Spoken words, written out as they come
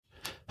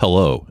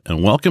Hello,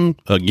 and welcome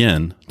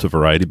again to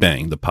Variety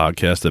Bang, the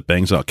podcast that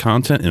bangs out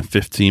content in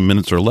 15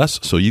 minutes or less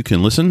so you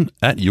can listen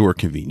at your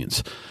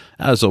convenience.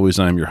 As always,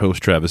 I'm your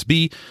host, Travis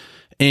B.,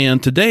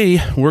 and today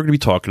we're going to be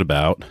talking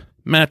about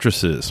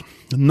mattresses.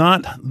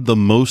 Not the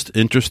most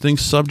interesting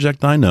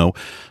subject, I know.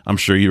 I'm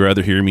sure you'd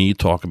rather hear me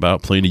talk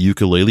about playing a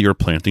ukulele or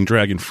planting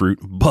dragon fruit,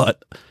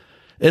 but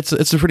it's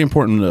a pretty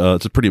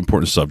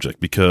important subject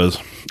because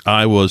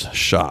I was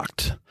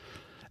shocked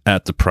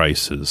at the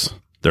prices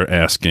they're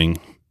asking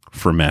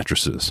for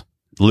mattresses.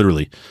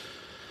 Literally.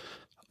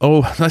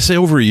 I say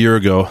over a year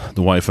ago,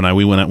 the wife and I,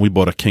 we went out and we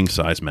bought a king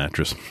size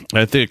mattress.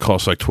 I think it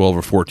cost like $1,200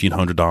 or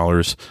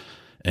 $1,400.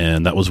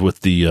 And that was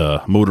with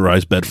the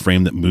motorized bed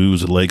frame that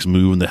moves, the legs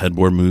move, and the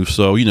headboard moves.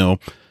 So,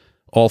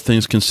 all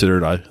things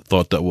considered, I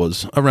thought that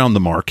was around the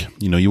mark.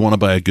 You want to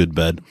buy a good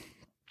bed.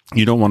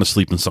 You don't want to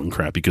sleep in something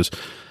crappy, because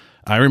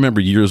I remember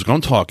years ago, I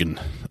don't know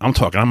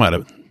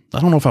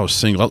if I was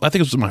single. I think it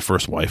was my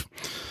first wife.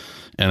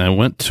 And I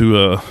went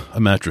to a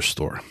mattress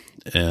store,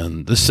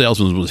 and this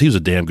salesman he was a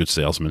damn good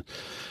salesman.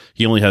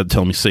 He only had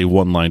to say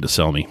one line to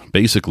sell me.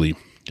 Basically,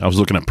 I was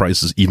looking at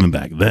prices even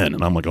back then,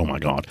 and I'm like, oh my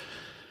God.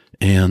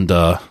 And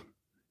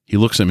he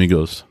looks at me,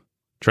 goes,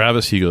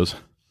 Travis, he goes,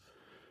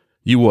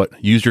 you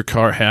use your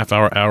car half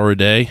hour a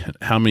day?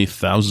 How many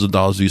thousands of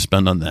dollars do you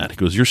spend on that? He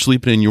goes, you're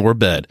sleeping in your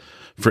bed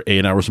for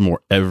 8 hours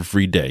more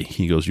every day.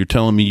 He goes, you're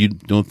telling me you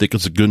don't think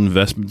it's a good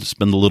investment to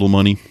spend a little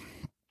money?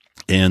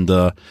 And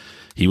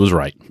he was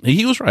right.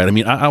 I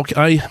mean,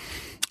 I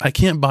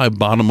can't buy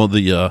bottom of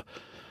the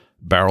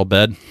barrel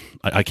bed.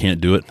 I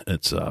can't do it.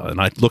 It's and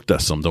I looked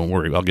at some. Don't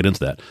worry, I'll get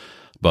into that.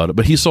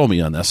 But he sold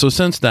me on that. So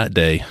since that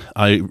day,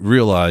 I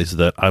realized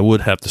that I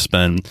would have to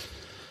spend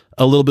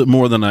a little bit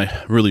more than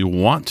I really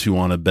want to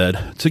on a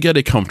bed to get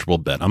a comfortable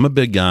bed. I'm a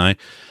big guy.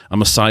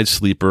 I'm a side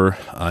sleeper.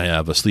 I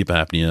have a sleep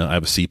apnea. I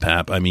have a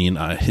CPAP. I mean,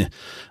 I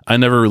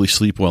never really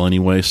sleep well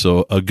anyway.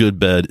 So a good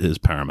bed is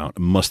paramount.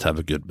 I must have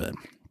a good bed.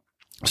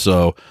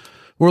 So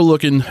we're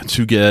looking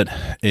to get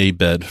a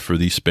bed for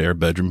the spare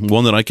bedroom,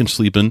 one that I can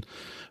sleep in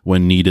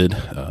when needed.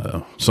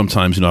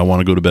 Sometimes, I want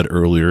to go to bed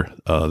earlier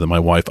than my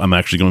wife. I'm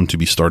actually going to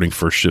be starting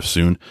first shift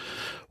soon.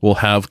 We'll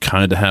have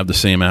the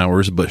same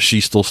hours, but she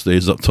still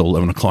stays up till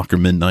 11 o'clock or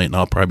midnight, and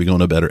I'll probably be going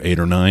to bed at 8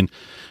 or 9.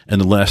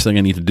 And the last thing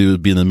I need to do is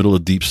be in the middle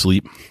of deep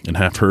sleep and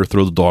have her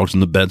throw the dogs in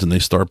the beds, and they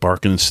start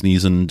barking and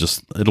sneezing.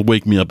 It'll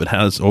wake me up.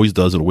 Always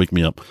does. It'll wake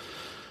me up.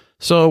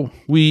 So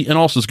and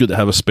also it's good to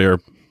have a spare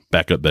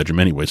backup bedroom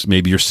anyways.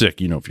 Maybe you're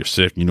sick. If you're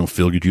sick, you don't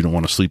feel good, you don't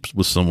want to sleep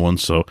with someone.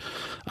 So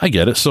I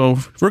get it. So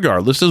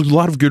regardless, there's a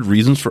lot of good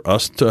reasons for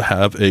us to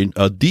have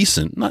a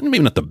decent, maybe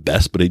not the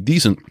best, but a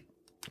decent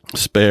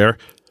spare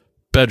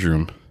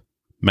bedroom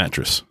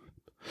mattress.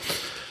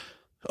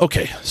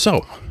 Okay,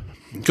 so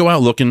go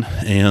out looking,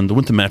 and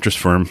went to Mattress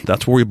Firm.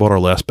 That's where we bought our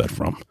last bed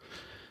from.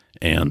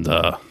 And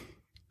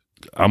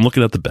I'm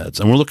looking at the beds,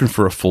 and we're looking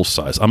for a full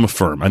size. I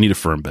need a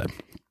firm bed.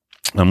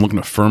 I'm looking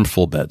at firm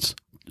full beds.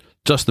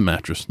 Just the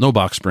mattress, no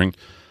box spring,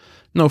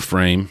 no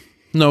frame,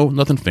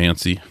 nothing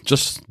fancy,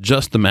 just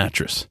the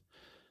mattress.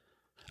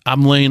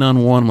 I'm laying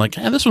on one. I'm like,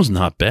 this one's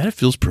not bad. It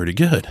feels pretty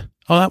good.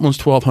 Oh, that one's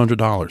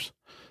 $1,200.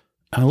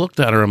 I looked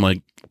at her. I'm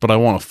like, but I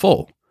want a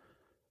full.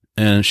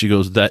 And she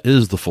goes, that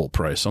is the full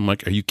price. I'm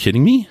like, are you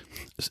kidding me?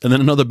 And then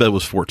another bed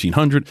was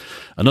 $1,400.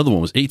 Another one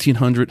was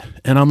 $1,800.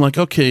 And I'm like,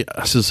 okay.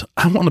 I says,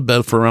 I want a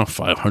bed for around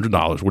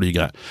 $500. What do you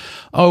got?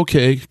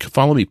 Okay,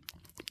 follow me.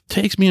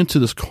 Takes me into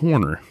this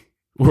corner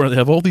where they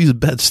have all these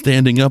beds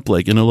standing up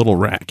like in a little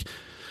rack.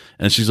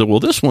 And she said, well,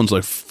 this one's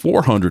like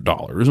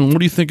 $400. And what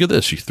do you think of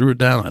this? She threw it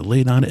down. I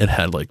laid on it. It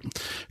had like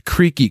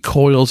creaky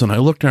coils. And I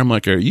looked at her. I'm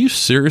like, are you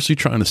seriously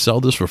trying to sell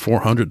this for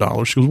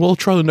 $400? She goes, well,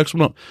 try the next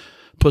one up.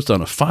 Puts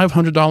down a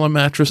 $500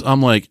 mattress.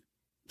 I'm like,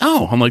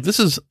 no. This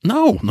is,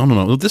 no.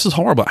 This is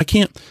horrible. I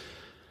can't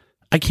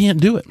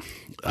do it.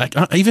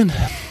 I even,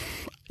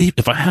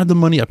 if I had the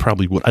money, I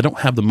probably would. I don't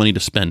have the money to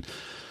spend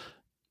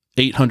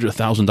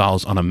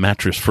 $800,000 on a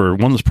mattress for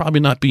one that's probably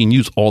not being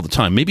used all the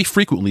time, maybe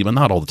frequently, but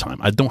not all the time.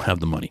 I don't have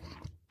the money.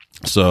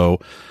 So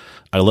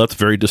I left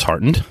very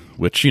disheartened,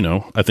 which,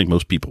 I think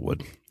most people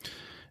would.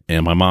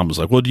 And my mom was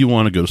like, well, do you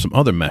want to go to some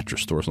other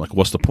mattress stores? I'm like,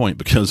 what's the point?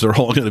 Because they're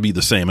all going to be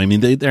the same. I mean,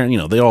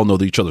 they all know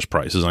each other's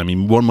prices. I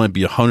mean, one might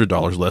be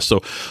 $100 less. So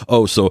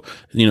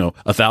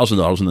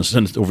 $1,000 in the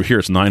sense over here,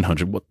 it's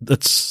 $900. Well,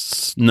 it's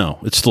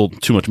still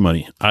too much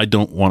money. I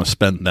don't want to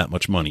spend that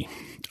much money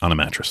on a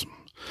mattress.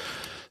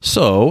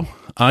 So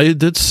I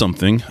did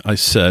something I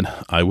said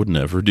I would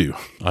never do.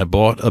 I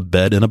bought a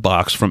bed in a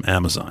box from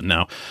Amazon.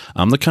 Now,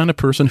 I'm the kind of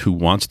person who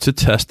wants to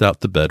test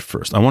out the bed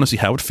first. I want to see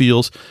how it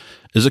feels.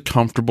 Is it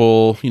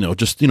comfortable?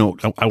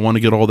 I want to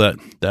get all that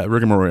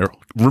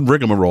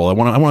rigmarole. I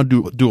want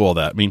to do all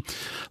that. I mean,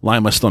 lie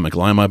on my stomach,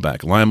 lie on my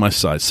back, lie on my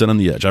side, sit on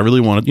the edge. I really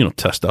want to,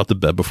 test out the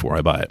bed before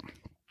I buy it.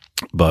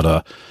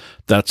 But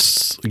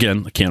that's,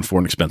 again, I can't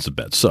afford an expensive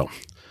bed. So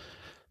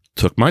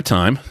took my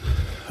time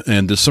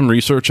and did some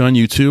research on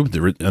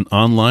YouTube, and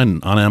online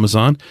and on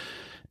Amazon,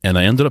 and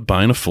I ended up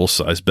buying a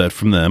full-size bed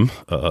from them.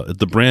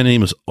 The brand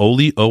name is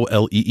Olee,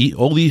 O-L-E-E,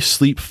 Olee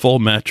Sleep Full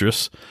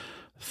Mattress,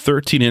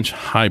 13-inch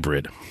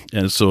hybrid.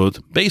 And so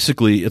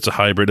basically it's a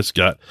hybrid. It's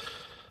got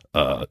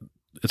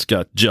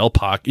gel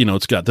pocket,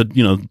 it's got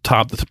the,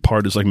 top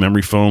part is like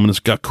memory foam, and it's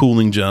got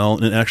cooling gel,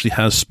 and it actually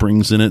has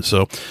springs in it.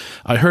 So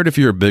I heard if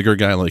you're a bigger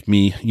guy like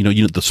me,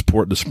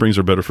 the springs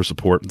are better for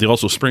support.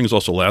 Springs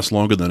also last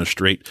longer than a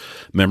straight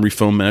memory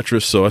foam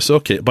mattress. So I said,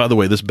 okay, by the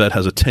way, this bed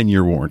has a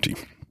 10-year warranty.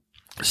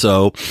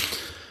 So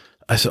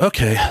I said,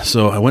 okay.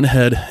 So I went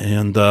ahead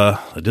and I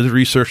did the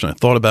research, and I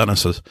thought about it, and I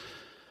said,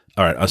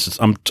 all right,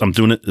 I'm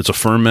doing it. It's a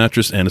firm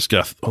mattress, and it's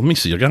got, let me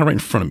see, I got it right in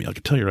front of me. I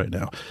can tell you right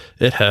now.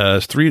 It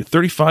has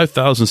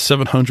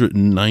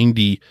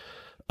 35,790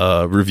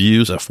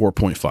 reviews at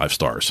 4.5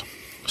 stars.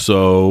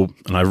 So,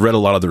 and I've read a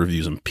lot of the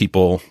reviews, and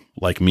people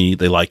like me,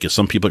 they like it.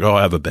 Some people are like, oh,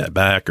 I have a bad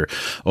back, or,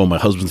 oh, my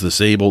husband's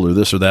disabled, or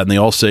this or that. And they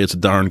all say it's a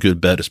darn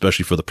good bed,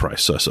 especially for the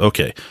price. So I said,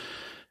 okay.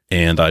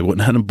 And I went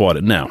ahead and bought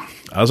it. Now,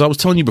 as I was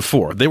telling you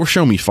before, they were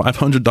showing me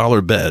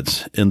 $500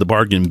 beds in the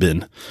bargain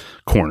bin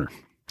corner.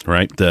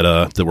 Right,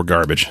 that were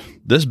garbage.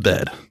 This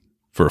bed,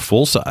 for a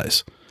full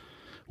size,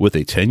 with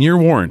a 10-year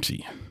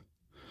warranty,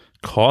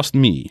 cost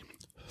me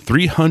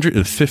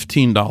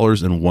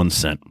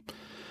 $315.01.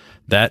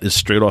 That is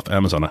straight off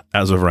Amazon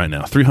as of right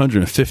now.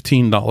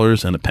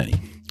 $315 and a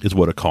penny is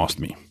what it cost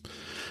me.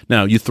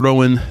 Now, you throw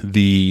in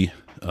the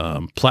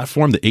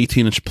platform, the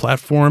 18-inch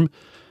platform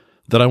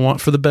that I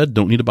want for the bed.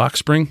 Don't need a box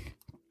spring.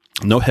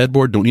 No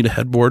headboard. Don't need a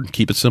headboard.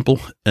 Keep it simple.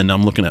 And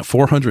I'm looking at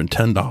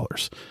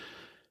 $410.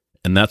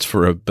 And that's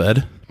for a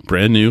bed,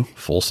 brand new,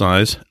 full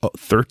size,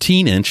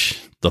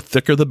 13-inch, the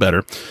thicker the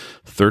better,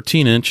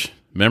 13-inch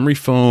memory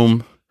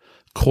foam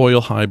coil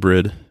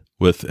hybrid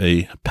with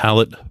a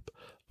pallet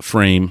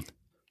frame,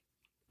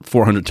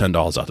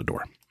 $410 out the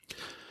door.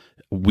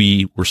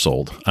 We were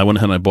sold. I went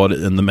ahead and I bought it,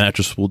 and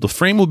the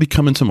frame will be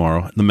coming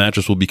tomorrow, and the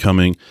mattress will be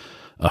coming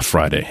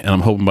Friday. And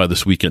I'm hoping by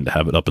this weekend to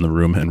have it up in the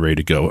room and ready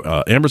to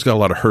go. Amber's got a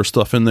lot of her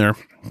stuff in there,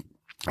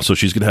 so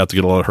she's going to have to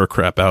get a lot of her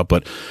crap out.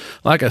 But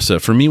like I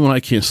said, for me, when I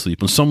can't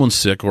sleep, when someone's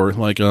sick, or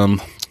like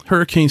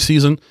hurricane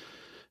season,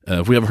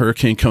 if we have a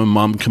hurricane coming,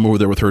 Mom can come over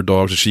there with her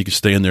dogs, and she can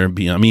stay in there and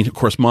be. I mean, of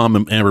course, Mom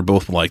and Amber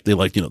both like the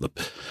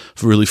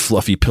really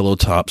fluffy pillow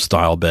top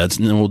style beds.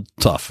 And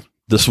tough.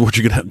 This is what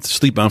you're going to have to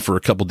sleep on for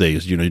a couple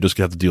days. You just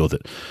have to deal with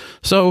it.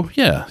 So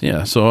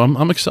yeah. So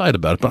I'm excited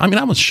about it. But I mean,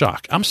 I was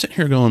shocked. I'm sitting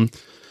here going,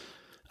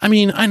 I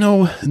mean, I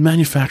know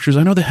manufacturers,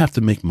 I know they have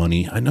to make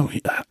money. I know,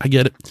 I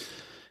get it.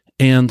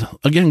 And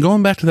again,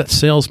 going back to that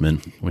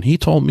salesman, when he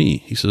told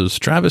me, he says,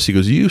 Travis, he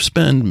goes, you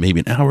spend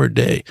maybe an hour a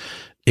day,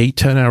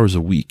 8-10 hours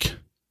a week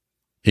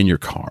in your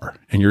car,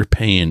 and you're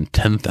paying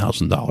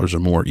 $10,000 or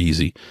more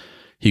easy.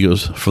 He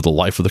goes, for the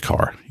life of the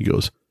car, he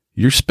goes,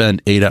 you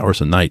spend 8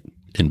 hours a night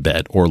in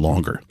bed or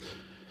longer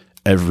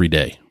every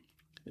day.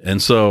 And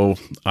so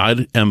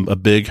I am a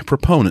big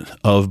proponent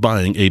of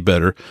buying a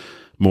better,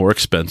 more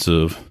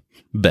expensive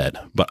bed.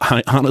 But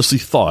I honestly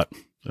thought,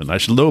 and I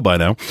should know by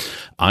now,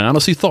 I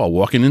honestly thought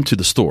walking into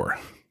the store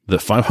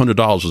that $500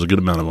 was a good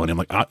amount of money. I'm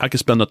like, I could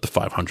spend up to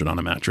 $500 on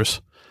a mattress.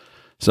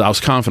 So I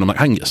was confident. I'm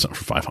like, I can get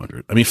something for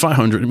 $500. I mean,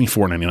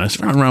 $499. It's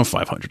around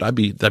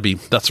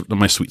 $500. That's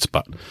my sweet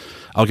spot.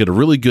 I'll get a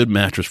really good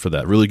mattress for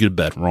that. Really good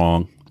bed.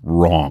 Wrong.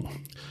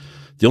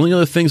 The only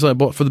other things I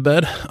bought for the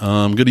bed,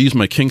 I'm going to use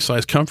my king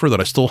size comfort that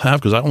I still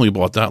have, because I only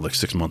bought that like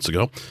 6 months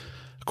ago.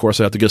 Of course,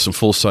 I have to get some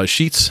full-size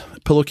sheets,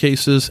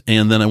 pillowcases,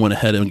 and then I went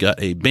ahead and got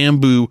a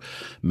bamboo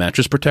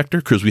mattress protector,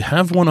 because we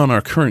have one on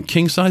our current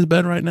king-size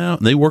bed right now,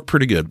 and they work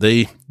pretty good.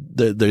 They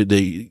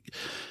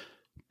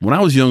when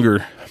I was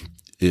younger,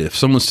 if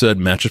someone said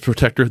mattress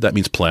protector, that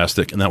means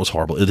plastic, and that was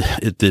horrible.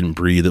 It didn't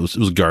breathe. It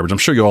was garbage. I'm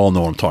sure you all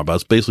know what I'm talking about.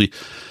 It's basically,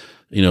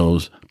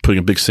 putting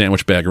a big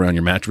sandwich bag around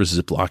your mattress,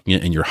 zip-locking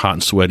it, and you're hot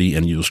and sweaty,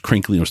 and it was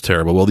crinkly, and it was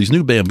terrible. Well, these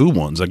new bamboo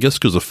ones, I guess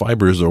because the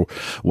fibers are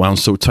wound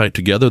so tight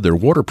together, they're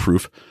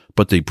waterproof,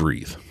 but they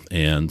breathe.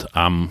 And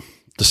I'm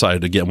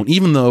decided to get one,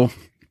 even though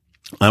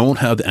I won't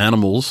have the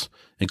animals,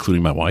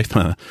 including my wife,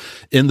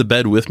 in the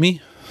bed with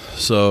me.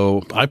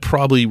 So I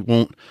probably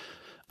won't.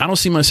 I don't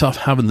see myself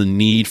having the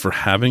need for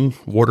having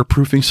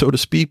waterproofing, so to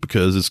speak,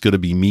 because it's going to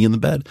be me in the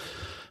bed.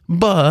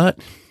 But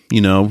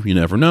you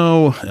never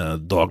know. A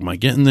dog might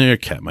get in there,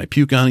 cat might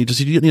puke on you.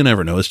 You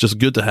never know. It's just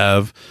good to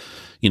have,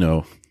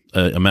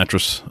 a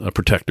mattress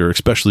protector,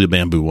 especially a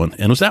bamboo one.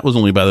 And that was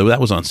only, by the way, that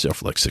was on sale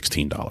for like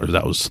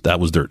 $16. That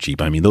was dirt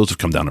cheap. I mean, those have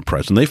come down in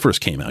price. When they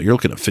first came out, you're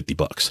looking at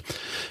 $50.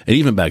 And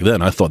even back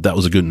then, I thought that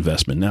was a good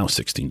investment. Now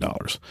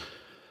 $16.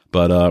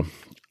 But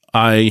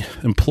I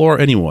implore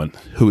anyone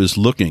who is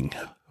looking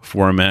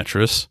for a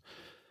mattress,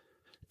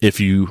 if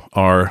you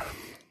are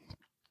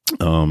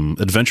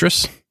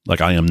adventurous, like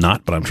I am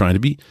not, but I'm trying to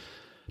be,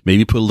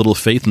 maybe put a little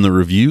faith in the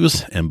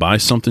reviews and buy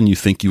something you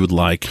think you would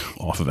like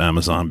off of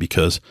Amazon,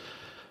 because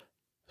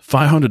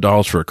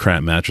 $500 for a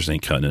crap mattress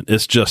ain't cutting it.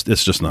 It's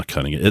just not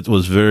cutting it. It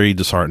was very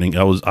disheartening.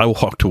 I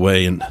walked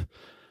away and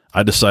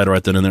I decided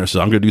right then and there, so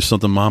I'm going to do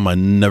something, Mom, I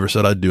never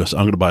said I'd do. So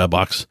I'm going to buy a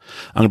box.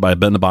 I'm going to buy a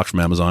bed in a box from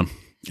Amazon.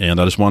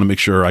 And I just want to make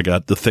sure I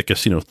got the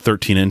thickest,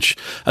 13 inch.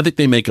 I think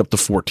they make up to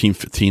 14,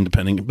 15,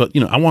 depending. But,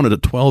 I wanted a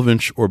 12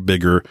 inch or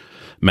bigger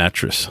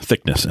mattress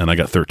thickness, and I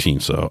got 13.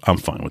 So I'm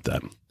fine with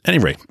that.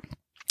 Anyway,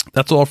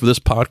 that's all for this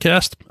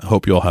podcast. I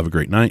hope you all have a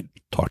great night.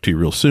 Talk to you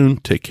real soon.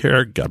 Take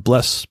care. God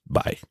bless.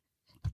 Bye.